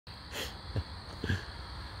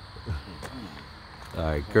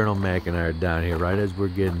Alright, Colonel Mack and I are down here. Right as we're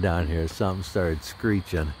getting down here, something started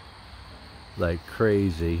screeching like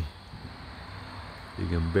crazy. You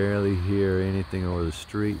can barely hear anything over the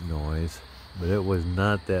street noise, but it was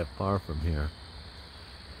not that far from here,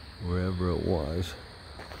 wherever it was.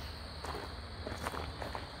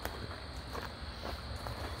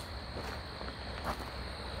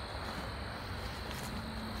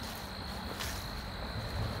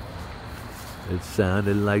 It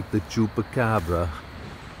sounded like the chupacabra.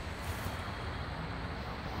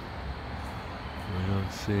 We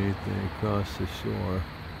don't see anything across the shore.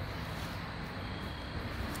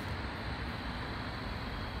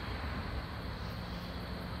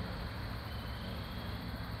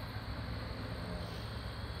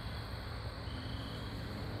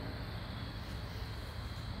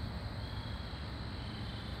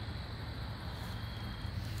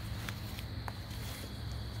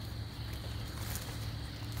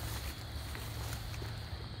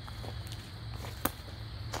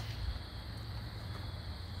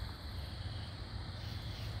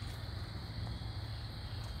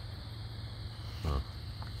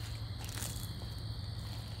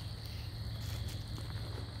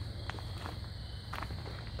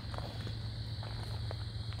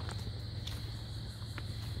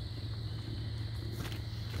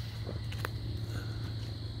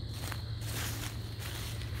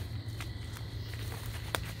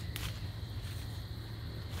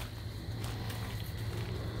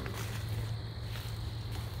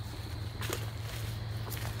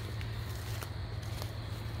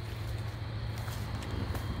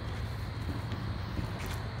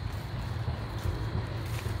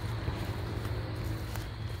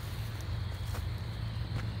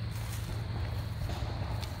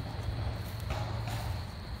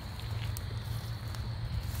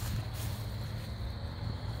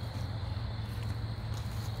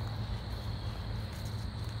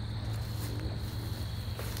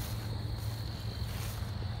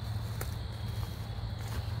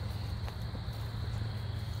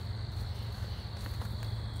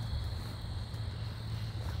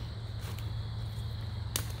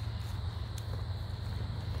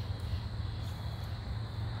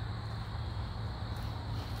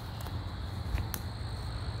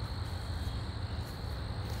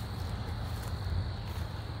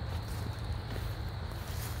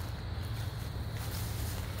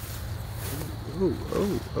 Oh,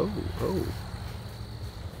 oh, oh, oh.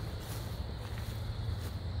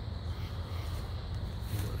 I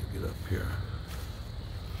want to get up here.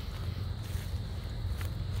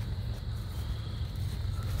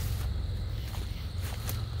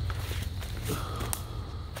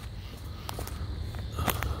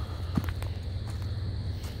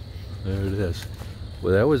 There it is.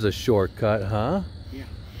 Well, that was a shortcut, huh? Yeah.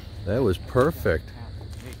 That was perfect.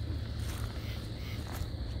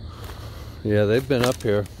 Yeah, they've been up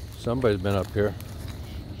here. Somebody's been up here.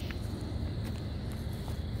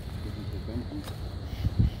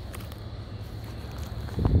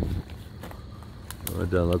 Well, it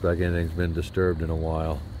doesn't look like anything's been disturbed in a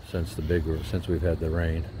while since we've had the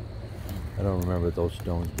rain. I don't remember those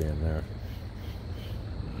stones being there.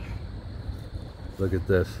 Look at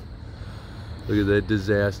this. Look at that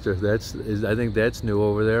disaster. I think that's new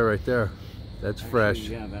over there, right there. That's fresh.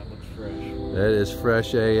 Yeah, that looks fresh. That is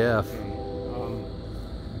fresh AF. Okay.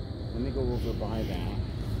 Let me go over by that.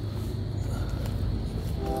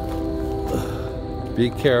 Be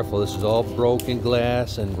careful. This is all broken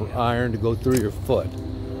glass and iron to go through your foot.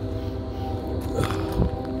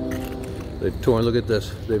 They've torn, look at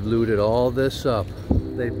this. They've looted all this up.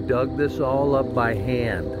 They've dug this all up by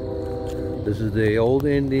hand. This is the old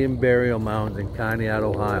Indian burial mound in Conneaut,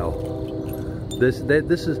 Ohio. This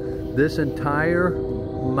entire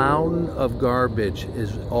mountain of garbage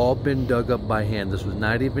has all been dug up by hand. This was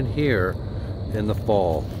not even here in the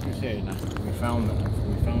fall. You said we found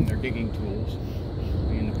their digging tools.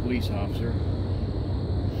 Me and the police officer.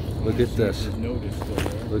 Look at this.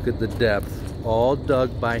 Look at the depth. All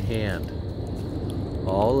dug by hand.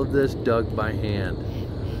 All of this dug by hand.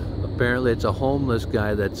 Apparently it's a homeless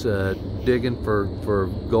guy that's digging for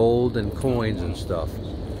gold and coins and stuff.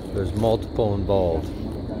 There's multiple involved.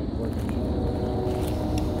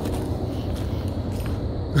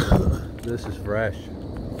 This is fresh.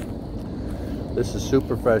 This is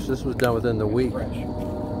super fresh. This was done within the week.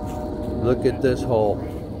 Look at this hole.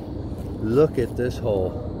 Look at this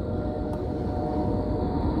hole.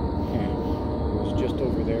 It was just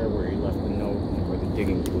over there where he left the note where the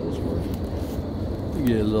digging tools were. You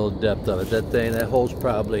get a little depth of it. That hole's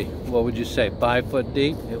probably, what would you say, 5 foot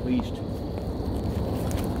deep? At least.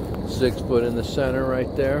 6 foot in the center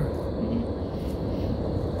right there.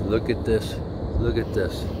 Look at this. Look at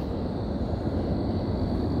this.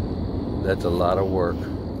 That's a lot of work.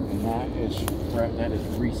 And that is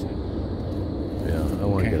recent. Yeah, I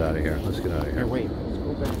want to get out of here. Let's get out of here. Here, wait. Let's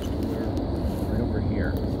go back to right over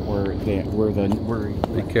here,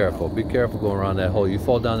 Be careful. Be careful going around that hole. You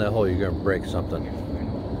fall down that hole, you're gonna break something. Yeah, I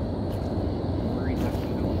know. Where he left the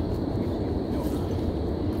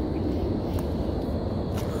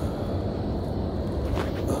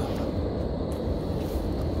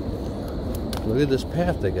note. Look at this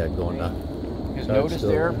path they got going down. His note is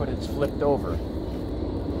there, but it's flipped over.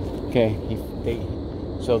 Okay,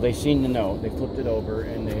 so they seen the note, they flipped it over,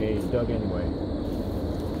 and they dug anyway.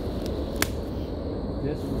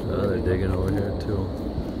 Oh, they're digging over here too.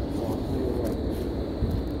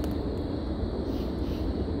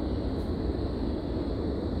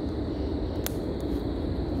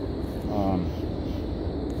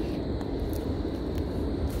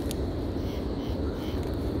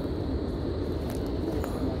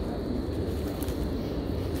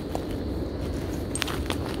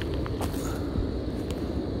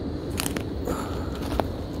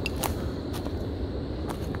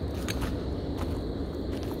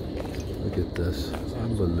 Look at this.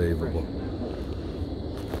 Unbelievable.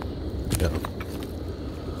 Yeah.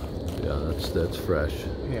 Yeah, that's fresh.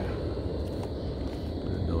 Yeah.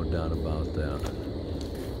 There's no doubt about that.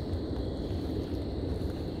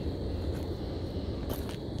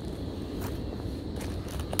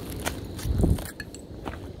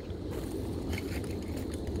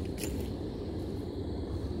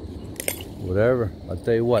 Whatever. I'll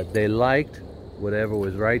tell you what, they liked whatever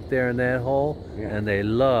was right there in that hole, yeah, and they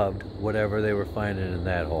loved whatever they were finding in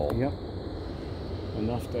that hole. Yep.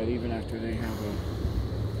 Enough that even after they have a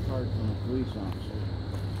card from a police officer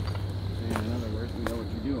saying, in other words, we know what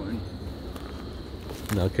you're doing.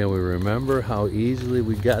 Now can we remember how easily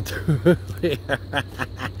we got through here?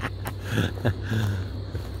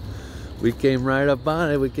 We came right up on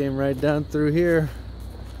it. We came right down through here.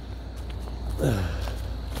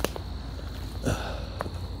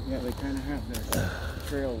 Yeah, they kind of have their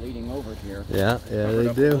trail leading over here. Yeah, they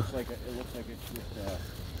up. do. It looks like it's just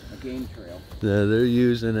a game trail. Yeah, they're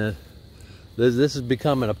using it. This is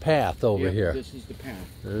becoming a path over here. This is the path.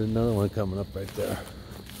 There's another one coming up right there.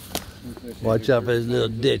 Watch out for this little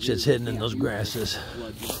ditch that's hidden in those grasses.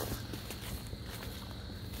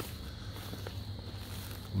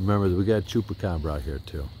 Remember, we got chupacabra out here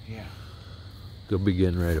too. Yeah. They'll be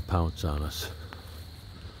getting ready to pounce on us.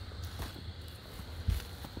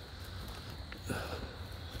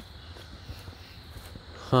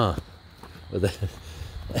 Huh. But that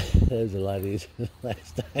was a lot easier than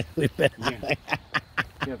last time we've been out.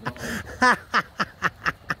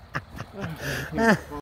 Yeah.